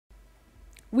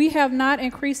We have not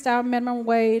increased our minimum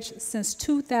wage since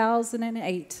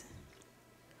 2008.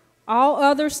 All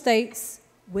other states,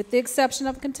 with the exception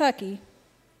of Kentucky,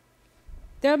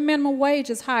 their minimum wage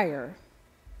is higher.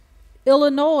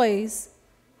 Illinois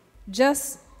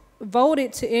just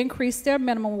voted to increase their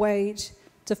minimum wage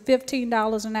to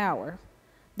 $15 an hour.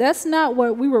 That's not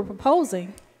what we were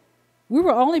proposing. We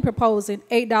were only proposing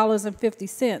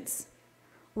 $8.50.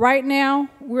 Right now,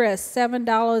 we're at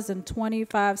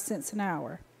 $7.25 an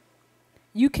hour.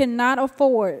 You cannot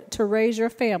afford to raise your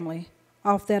family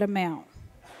off that amount.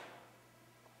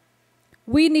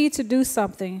 We need to do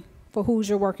something for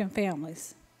Hoosier working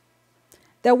families.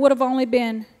 That would have only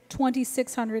been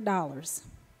 $2,600.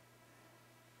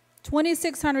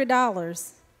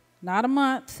 $2,600, not a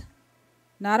month,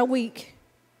 not a week,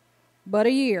 but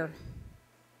a year.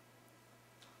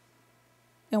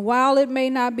 And while it may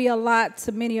not be a lot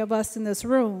to many of us in this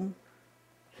room,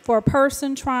 for a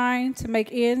person trying to make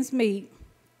ends meet,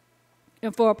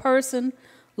 and for a person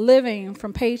living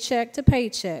from paycheck to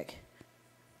paycheck,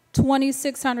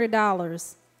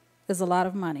 $2,600 is a lot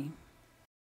of money.